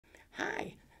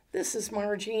This is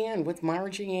Margieann with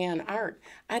Margieann Art.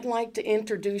 I'd like to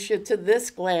introduce you to this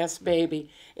glass baby.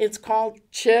 It's called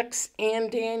Chicks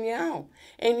and Danielle,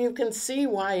 and you can see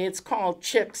why it's called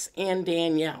Chicks and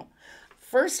Danielle.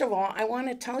 First of all, I want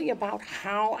to tell you about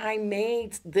how I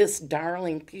made this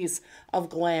darling piece of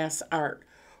glass art.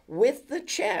 With the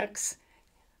chicks,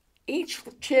 each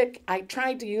chick, I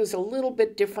tried to use a little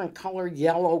bit different color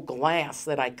yellow glass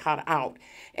that I cut out.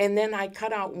 And then I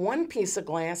cut out one piece of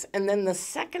glass, and then the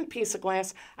second piece of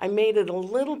glass, I made it a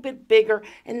little bit bigger,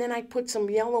 and then I put some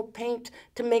yellow paint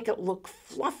to make it look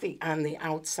fluffy on the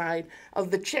outside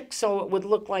of the chick, so it would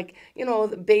look like,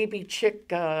 the baby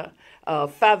chick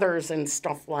feathers and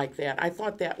stuff like that. I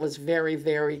thought that was very,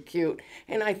 very cute.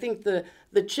 And I think the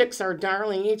chicks are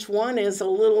darling. Each one is a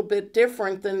little bit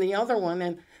different than the other one,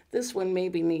 and this one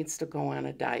maybe needs to go on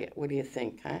a diet. What do you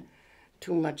think, huh?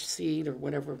 Too much seed or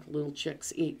whatever little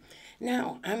chicks eat.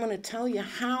 Now, I'm going to tell you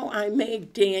how I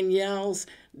made Danielle's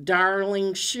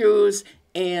darling shoes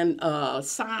and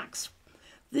socks.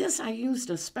 This, I used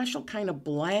a special kind of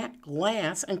black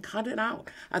glass and cut it out.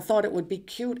 I thought it would be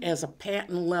cute as a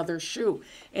patent leather shoe.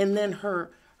 And then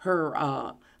her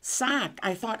sock,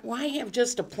 I thought, why have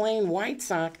just a plain white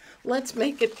sock? Let's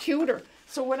make it cuter.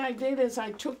 So what I did is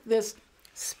I took this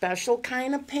special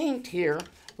kind of paint here.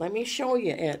 Let me show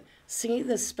you it. See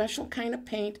this special kind of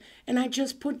paint, and I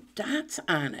just put dots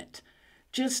on it.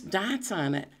 Just dots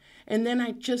on it. And then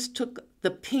I just took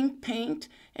the pink paint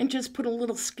and just put a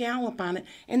little scallop on it,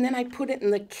 and then I put it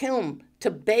in the kiln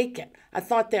to bake it. I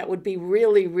thought that would be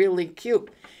really, really cute.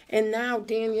 And now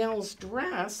Danielle's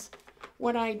dress,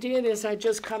 what I did is I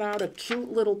just cut out a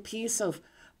cute little piece of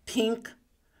pink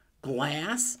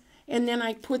glass, and then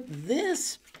I put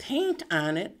this paint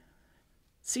on it.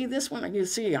 See this one? You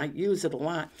see, I use it a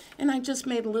lot. And I just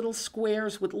made little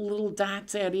squares with little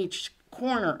dots at each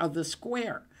corner of the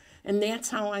square. And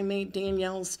that's how I made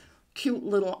Danielle's cute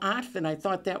little outfit. I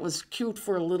thought that was cute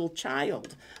for a little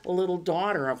child, a little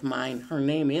daughter of mine. Her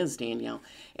name is Danielle.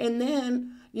 And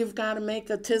then you've got to make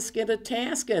a tisket, a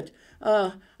tasket,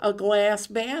 a glass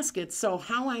basket. So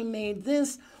how I made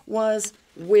this was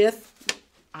with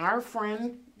our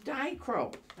friend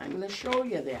Dichro. I'm going to show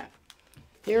you that.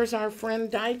 Here's our friend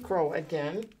Dichro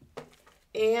again.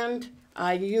 And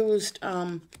I used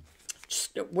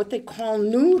what they call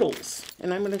noodles.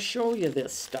 And I'm going to show you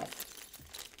this stuff.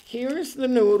 Here's the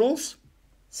noodles.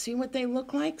 See what they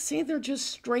look like? See, they're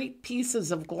just straight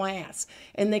pieces of glass.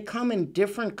 And they come in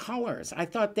different colors. I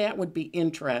thought that would be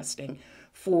interesting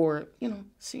for,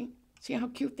 see how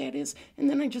cute that is? And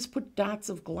then I just put dots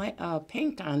of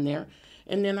paint on there.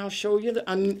 And then I'll show you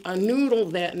a noodle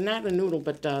that, not a noodle,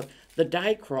 but the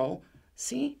Dichro.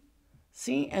 See?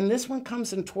 See? And this one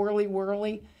comes in twirly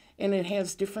whirly, and it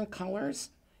has different colors.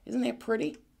 Isn't that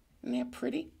pretty? Isn't that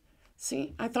pretty?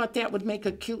 See? I thought that would make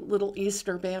a cute little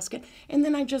Easter basket. And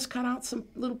then I just cut out some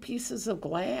little pieces of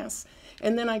glass.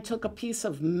 And then I took a piece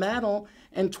of metal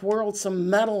and twirled some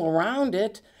metal around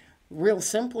it. Real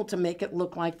simple to make it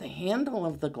look like the handle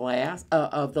of the glass,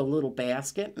 of the little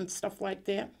basket and stuff like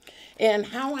that. And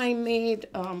how I made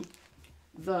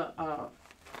the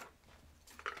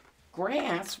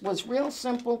grass was real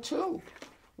simple too.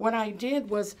 What I did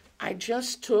was I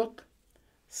just took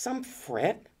some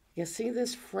frit. You see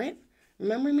this frit?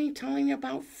 Remember me telling you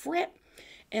about frit?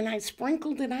 And I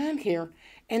sprinkled it on here.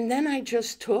 And then I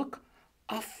just took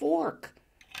a fork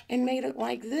and made it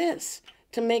like this,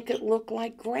 to make it look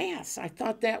like grass. I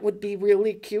thought that would be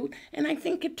really cute, and I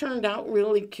think it turned out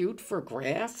really cute for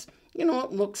grass. It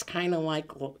looks kind of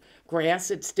like grass.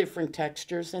 It's different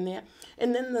textures in that.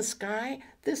 And then the sky,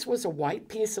 this was a white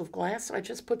piece of glass, so I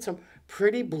just put some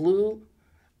pretty blue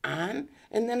on,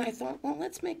 and then I thought, well,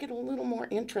 let's make it a little more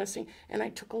interesting, and I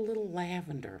took a little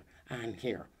lavender on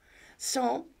here.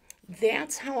 So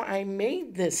that's how I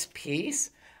made this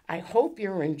piece. I hope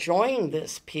you're enjoying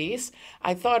this piece.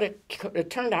 I thought it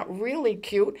turned out really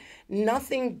cute.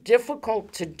 Nothing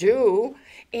difficult to do.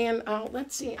 And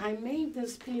let's see, I made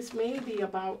this piece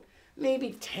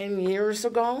maybe 10 years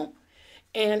ago.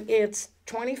 And it's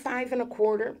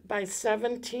 25¼ by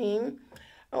 17.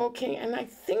 Okay, and I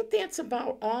think that's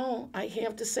about all I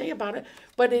have to say about it.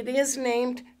 But it is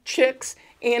named Chicks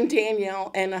and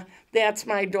Danielle, and that's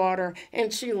my daughter.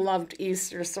 And she loved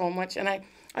Easter so much. And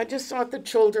I just thought the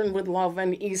children would love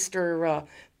an Easter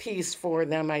piece for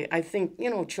them. I think,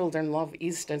 children love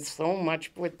Easter so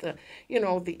much with the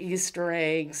Easter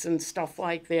eggs and stuff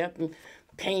like that, and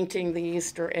painting the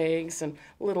Easter eggs and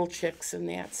little chicks and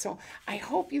that. So I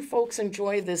hope you folks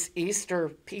enjoy this Easter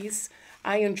piece.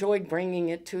 I enjoyed bringing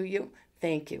it to you.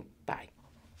 Thank you.